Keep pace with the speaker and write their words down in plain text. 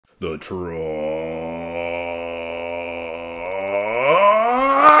the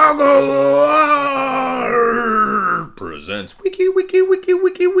presents Wiki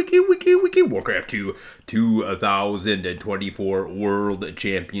Warcraft 2 2024 World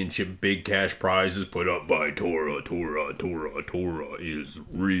Championship big cash prizes put up by Tora is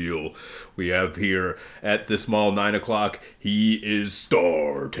real. We have here at the small 9 o'clock, he is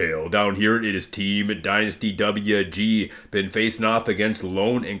Startail. Down here it is Team Dynasty WG. Been facing off against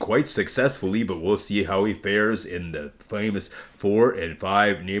Lone and quite successfully, but we'll see how he fares in the famous 4 and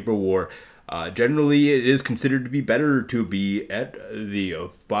 5 neighbor war. Generally, it is considered to be better to be at the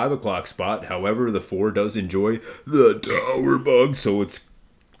 5 o'clock spot. However, the 4 does enjoy the tower bug, so it's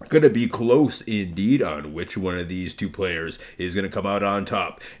going to be close indeed on which one of these two players is going to come out on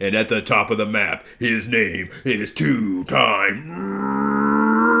top. And at the top of the map, his name is two-time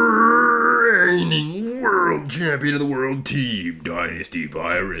reigning world champion of the world, Team Dynasty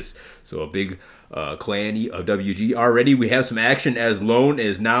Virus. So a big clanny of WG. Already we have some action as Lone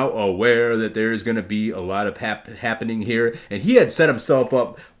is now aware that there's going to be a lot of happening here. And he had set himself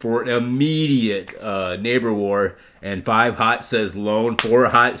up for an immediate neighbor war. And 5 hot says Lone, 4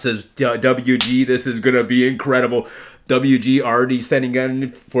 hot says WG. This is going to be incredible. WG already sending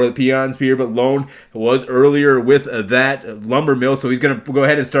in for the peons here, but Lone was earlier with that lumber mill, so he's going to go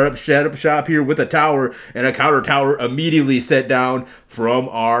ahead and start up shop here with a tower, and a counter tower immediately set down from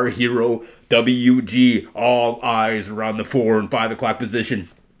our hero WG. All eyes around the 4 and 5 o'clock position.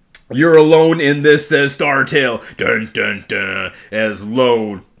 You're alone in this, says Startail. Dun dun dun. As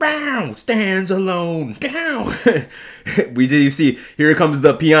Lone stands alone. Down. We do see, here comes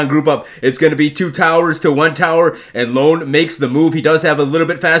the peon group up. It's going to be 2 towers to 1 tower, and Lone makes the move. He does have a little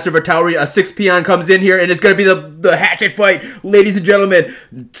bit faster of a tower. A 6 peon comes in here, and it's going to be the hatchet fight. Ladies and gentlemen,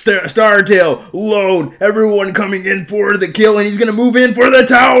 Startail, Lone, everyone coming in for the kill, and he's going to move in for the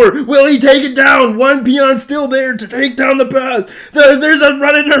tower. Will he take it down? 1 peon still there to take down the path. There's a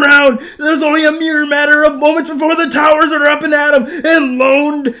running around. There's only a mere matter of moments before the towers are up and at him, and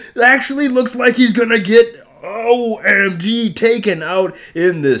Lone actually looks like he's going to get OMG taken out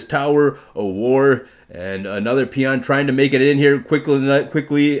in this tower of war. And another peon trying to make it in here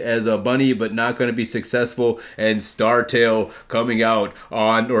quickly as a bunny, but not going to be successful. And Startail coming out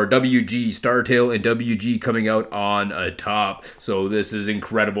on, or WG, Startail and WG coming out on top. So this is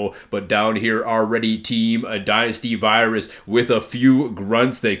incredible. But down here already, Team Dynasty Virus with a few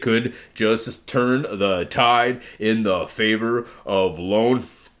grunts. They could just turn the tide in the favor of Lone.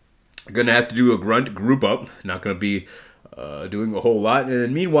 Gonna have to do a grunt group up. Not gonna be doing a whole lot. And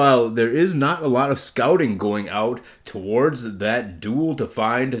then meanwhile, there is not a lot of scouting going out towards that duel to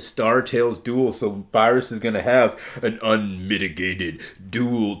find Startail's duel. So Virus is gonna have an unmitigated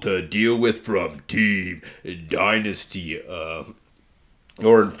duel to deal with from Team Dynasty. Or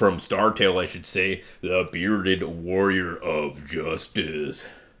from Startail, I should say, the bearded warrior of justice.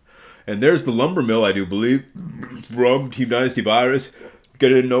 And there's the lumber mill, I do believe, from Team Dynasty Virus.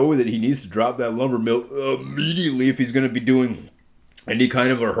 Gonna know that he needs to drop that lumber mill immediately if he's gonna be doing any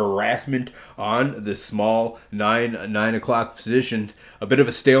kind of a harassment on the small 9 o'clock position. A bit of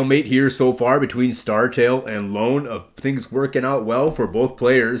a stalemate here so far between Startail and Lone. Things working out well for both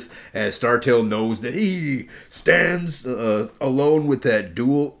players, as Startail knows that he stands alone with that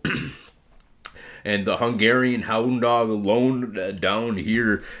duel. And the Hungarian hound dog Lone down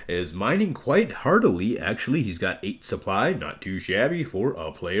here is mining quite heartily. Actually, he's got 8 supply, not too shabby for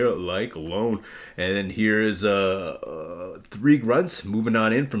a player like Lone. And then here is 3 grunts moving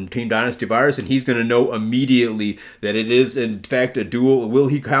on in from Team Dynasty Virus, and he's going to know immediately that it is in fact a duel. Will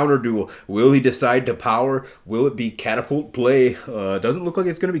he counter duel? Will he decide to power? Will it be catapult play? Doesn't look like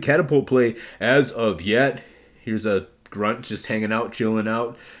it's going to be catapult play as of yet. Here's a grunt just hanging out, chilling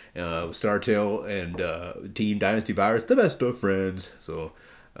out. Startail and Team Dynasty Virus, the best of friends. So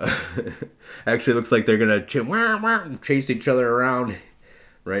actually looks like they're gonna chase each other around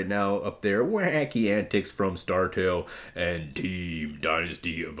right now up there. Wacky antics from Startail and Team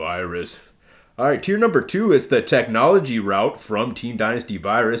Dynasty Virus. Alright, tier number 2 is the technology route from Team Dynasty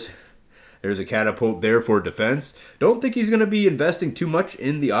Virus. There's a catapult there for defense. Don't think he's going to be investing too much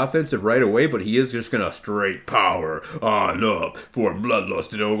in the offensive right away, but he is just going to straight power on up for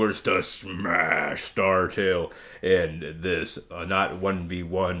Bloodlusted Ogres to smash Startail. And this, not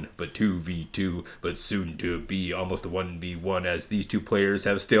 1v1, but 2v2, but soon to be almost a 1v1 as these two players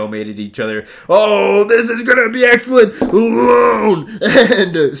have stalemated each other. Oh, this is going to be excellent! Lone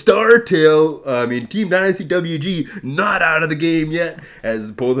and Startail, Team Dynasty WG, not out of the game yet,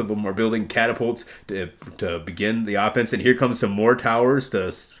 as both of them are building catapults to begin the offense. And here comes some more towers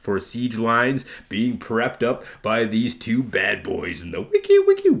for siege lines being prepped up by these two bad boys in the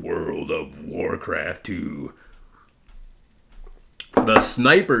wiki world of Warcraft 2. The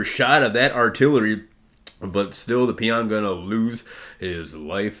sniper shot of that artillery, but still the peon gonna lose his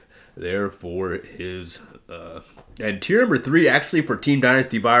life there for his and tier number 3, actually, for Team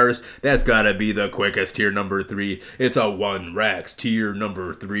Dynasty Virus, that's gotta be the quickest tier number 3. It's a 1 Rax tier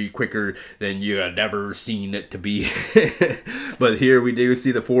number 3, quicker than you had ever seen it to be. But here we do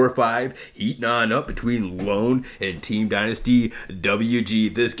see the 4-5 heating on up between Lone and Team Dynasty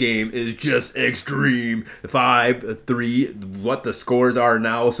WG. This game is just extreme. 5-3, what the scores are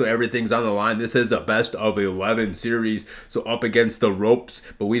now, so everything's on the line. This is a best of 11 series, so up against the ropes.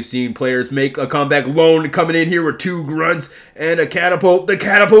 But we've seen players make a comeback. Lone coming in here with 2 grunts and a catapult. The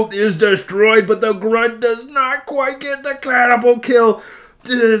catapult is destroyed, but the grunt does not quite get the catapult kill.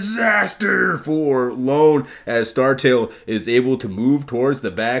 Disaster for Lone as Startail is able to move towards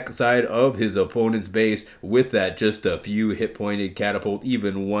the back side of his opponent's base with that just a few hit pointed catapult.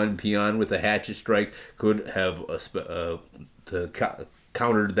 Even one peon with a hatchet strike could have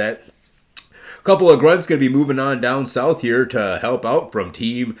countered that. Couple of grunts going to be moving on down south here to help out from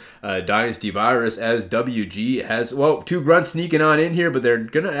Team Dynasty Virus as WG has, well, 2 grunts sneaking on in here, but they're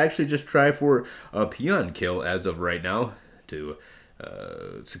going to actually just try for a peon kill as of right now to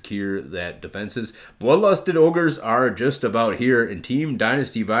secure that defenses. Bloodlusted Ogres are just about here, and Team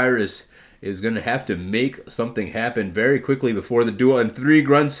Dynasty Virus is going to have to make something happen very quickly before the duel. And 3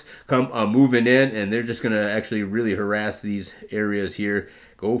 grunts come moving in, and they're just going to actually really harass these areas here.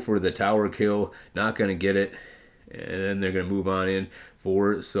 Go for the tower kill, not going to get it. And then they're going to move on in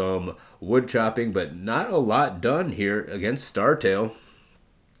for some wood chopping, but not a lot done here against Startail.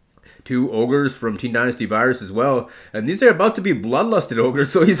 2 ogres from Team Dynasty Virus as well. And these are about to be bloodlusted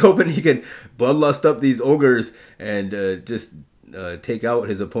ogres, so he's hoping he can bloodlust up these ogres and just take out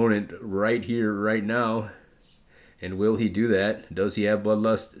his opponent right here, right now. And will he do that? Does he have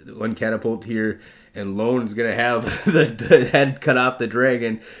bloodlust? 1 catapult here, and Lone's going to have the head cut off the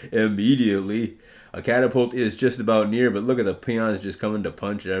dragon immediately. A catapult is just about near, but look at the peons just coming to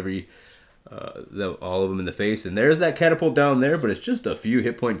punch all of them in the face. And there's that catapult down there, but it's just a few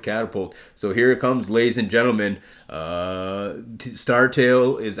hit point catapult. So here it comes, ladies and gentlemen.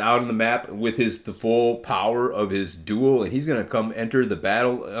 Startail is out on the map with the full power of his duel, and he's going to come enter the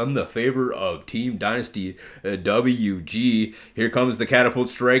battle in the favor of Team Dynasty WG. Here comes the catapult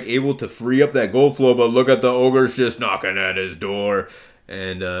strike, able to free up that gold flow, but look at the ogres just knocking at his door.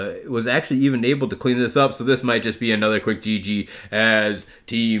 And was actually even able to clean this up, so this might just be another quick GG as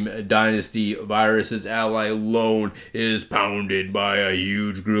Team Dynasty Virus's ally Lone is pounded by a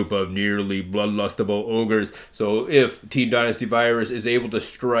huge group of nearly bloodlustable ogres. So if Team Dynasty Virus is able to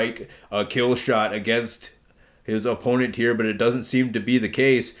strike a kill shot against his opponent here, but it doesn't seem to be the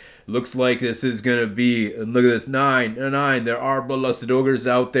case. Looks like this is going to be, and look at this, 9. There are bloodlusted ogres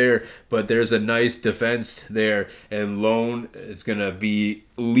out there, but there's a nice defense there. And Lone is going to be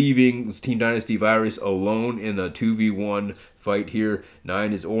leaving Team Dynasty Virus alone in a 2v1 fight here.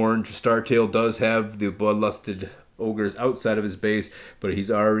 9 is orange. Startail does have the bloodlusted ogres outside of his base, but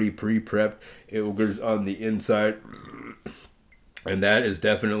he's already pre-prepped ogres on the inside. And that is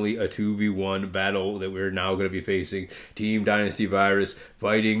definitely a 2v1 battle that we're now going to be facing. Team Dynasty Virus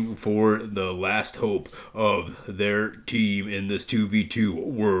fighting for the last hope of their team in this 2v2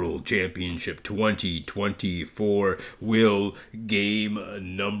 World Championship 2024. Will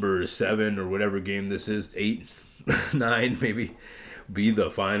game number 7 or whatever game this is, 8, 9 maybe, be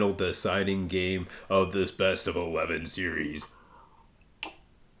the final deciding game of this best of 11 series?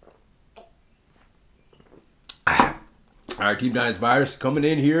 Our Team Dynasty Virus coming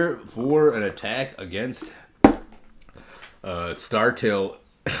in here for an attack against Startail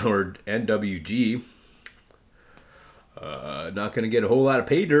or NWG. Not going to get a whole lot of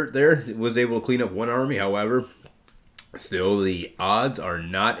pay dirt there. Was able to clean up 1 army, however. Still, the odds are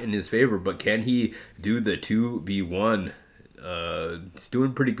not in his favor, but can he do the 2v1? He's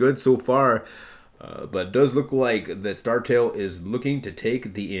doing pretty good so far. But it does look like that Startail is looking to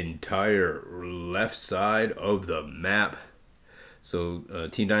take the entire left side of the map. So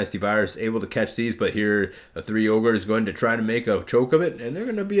Team Dynasty Virus able to catch these, but here a 3 ogre is going to try to make a choke of it, and they're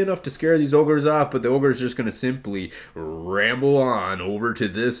going to be enough to scare these ogres off, but the ogre is just going to simply ramble on over to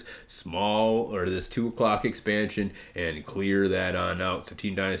this this 2 o'clock expansion and clear that on out. So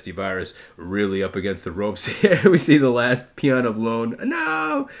Team Dynasty Virus really up against the ropes here. We see the last peon of Lone.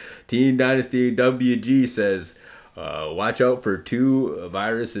 No! Team Dynasty WG says, watch out for 2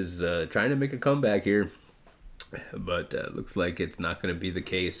 viruses trying to make a comeback here. But looks like it's not going to be the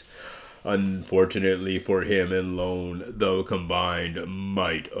case. Unfortunately for him and Lone, the combined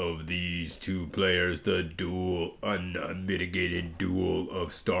might of these two players, the dual, unmitigated duel of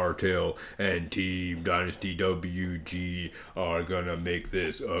StarTale and Team Dynasty WG, are gonna make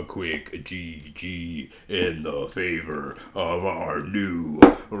this a quick GG in the favor of our new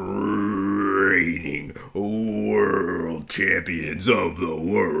reigning world champions of the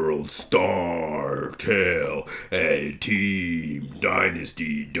world, StarTale and Team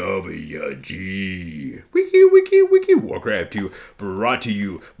Dynasty WG. Wiki, Warcraft 2, brought to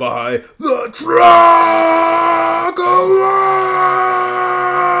you by the Trogglord,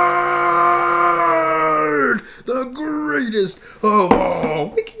 the greatest of all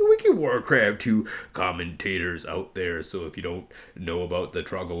Wiki Warcraft 2 commentators out there. So if you don't know about the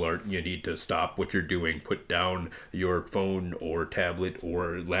Trogglord, you need to stop what you're doing, put down your phone or tablet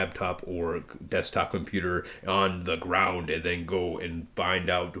or laptop or desktop computer on the ground, and then go and find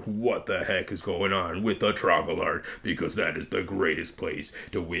out what the heck is going on with the Trogglord, because that is the greatest place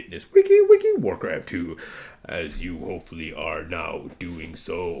to witness Wiki Warcraft 2, as you hopefully are now doing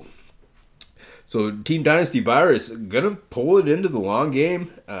so. So Team Dynasty Virus gonna pull it into the long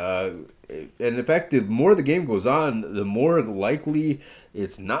game, and in fact, the more the game goes on, the more likely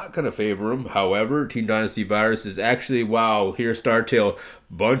it's not gonna favor him. However, Team Dynasty Virus is actually, wow, here's StarTale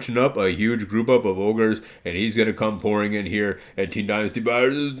bunching up a huge group up of ogres, and he's gonna come pouring in here, and Team Dynasty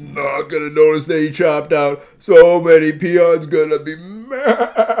Virus is not gonna notice that he chopped out so many peons, gonna be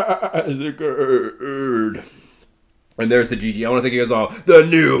massacred. And there's the GG. I want to thank you guys all, the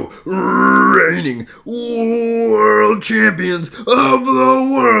new reigning world champions of the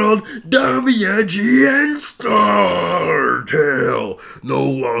world, WG and StarTale. No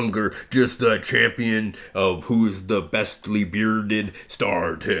longer just the champion of who's the bestly bearded.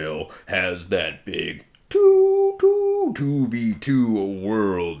 StarTale has that big 2v2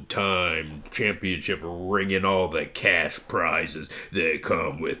 world time championship ring and all the cash prizes that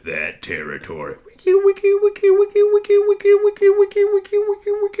come with that territory. Wiki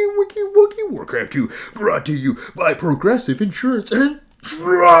Warcraft 2, brought to you by Progressive Insurance and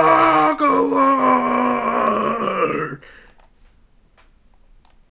Dracula.